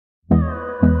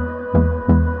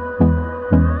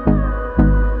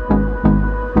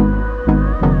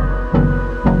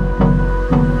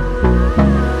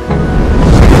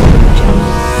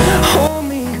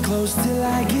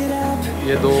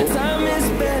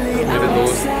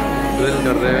इस्तेमाल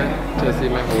कर रहे हैं जैसे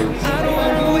मैं होल्ड।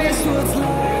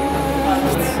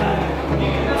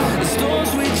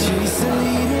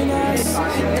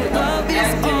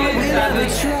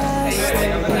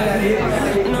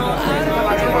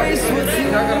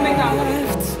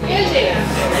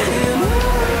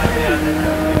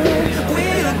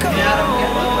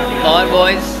 और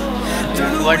boys,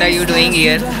 what are you doing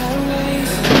here?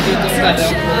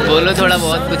 बोलो थोड़ा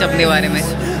बहुत कुछ अपने बारे में।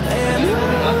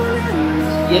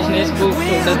 यस ने इसको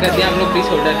शोल्डर कर दिया, हम लोग भी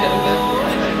शोल्डर करेंगे।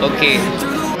 ओके,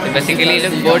 तो बेसिकली ये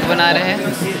लोग बोट बना रहे हैं।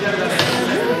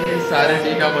 सारे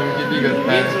टीका मंकी भी करता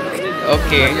है।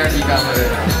 ओके, टीका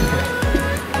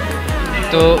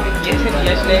तो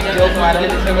यस ने जो मारा है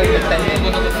जिससे वही करता है।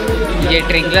 ये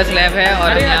ट्रिंगलर स्लैब है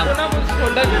और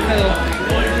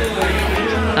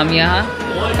हम यहाँ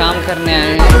काम करने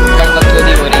आए हैं।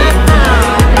 बकचोदी हो रही है।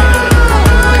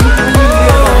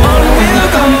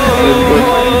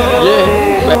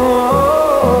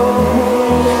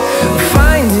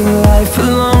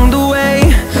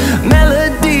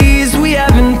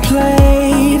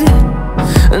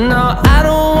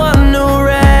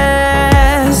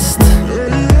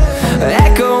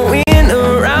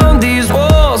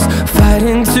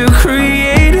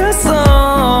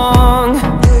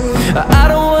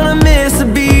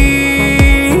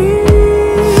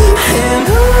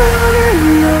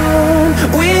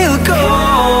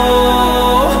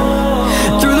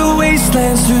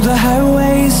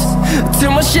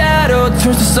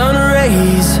 Turns to sun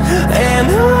rays and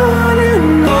on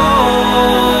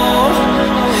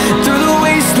through the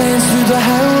wastelands, through the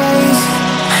highways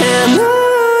and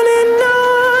on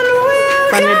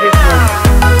we'll go.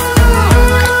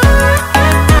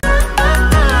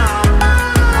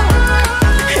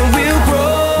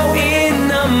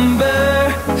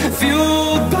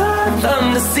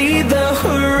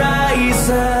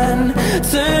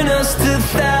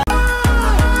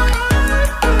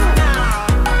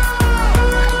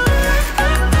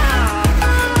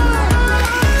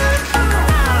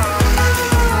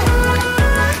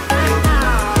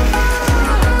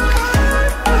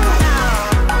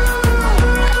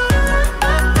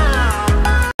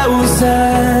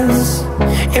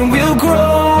 And we'll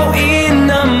grow in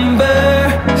number,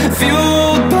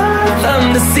 fueled by them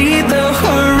to see the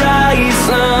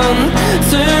horizon,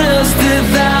 turn us to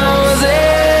thousands. And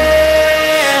we'll grow in number,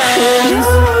 fueled by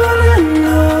them to see the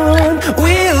horizon, turn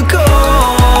us to thousands. And on we'll go,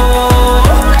 through the wastelands, through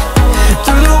the highways,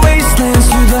 till my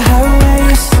shadow turns to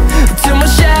sun rays.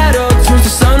 And on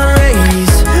we'll go,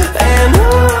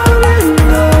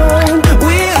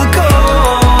 through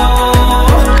the wastelands, through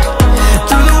the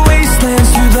highways, and on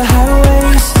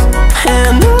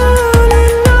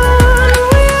we'll go.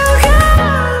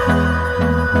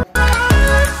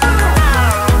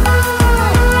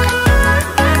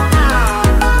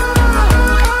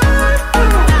 And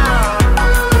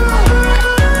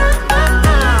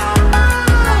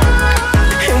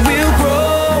we'll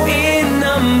grow in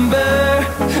number,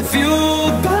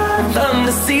 fueled by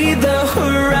them to see the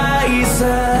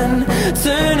horizon,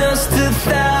 turn us to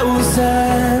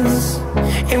thousands.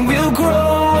 And we'll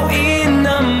grow in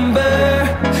number,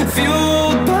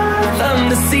 fueled by them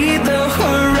to see the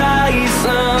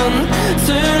horizon,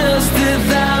 turn us to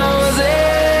thousands.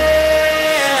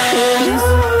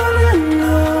 And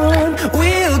on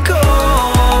we'll go,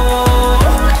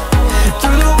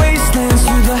 through the wastelands,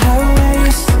 through the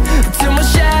highways, till my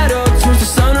shadow turns to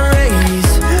sun rays.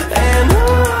 And on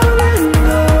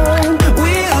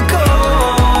we'll go,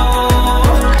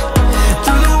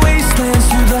 through the wastelands,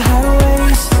 through the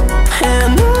highways,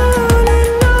 and on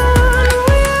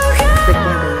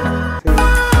we'll go.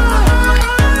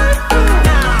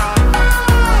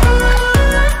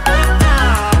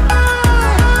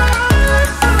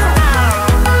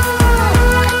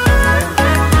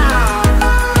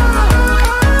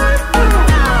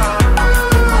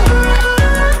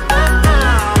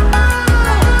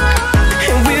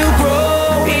 And we'll grow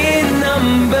in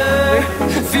number,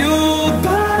 fueled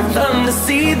by them to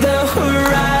see the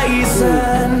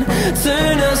horizon,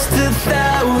 turn us to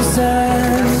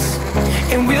thousands.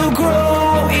 And we'll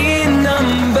grow in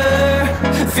number,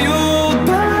 fueled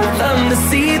by them to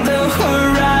see the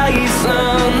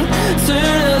horizon,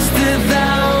 turn us to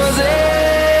thousands.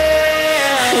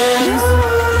 And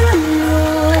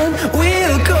on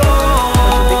we'll go,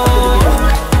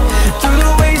 through the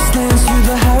wastelands, through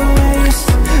the highways,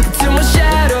 till my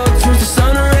shadow turns to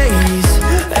sun rays.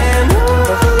 And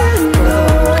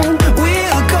on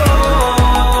we'll go,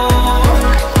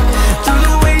 through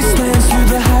the wastelands, through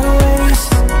the highways,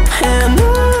 and on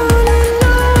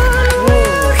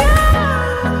we'll go.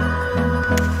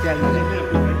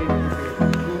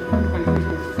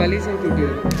 कल ही से टूटी।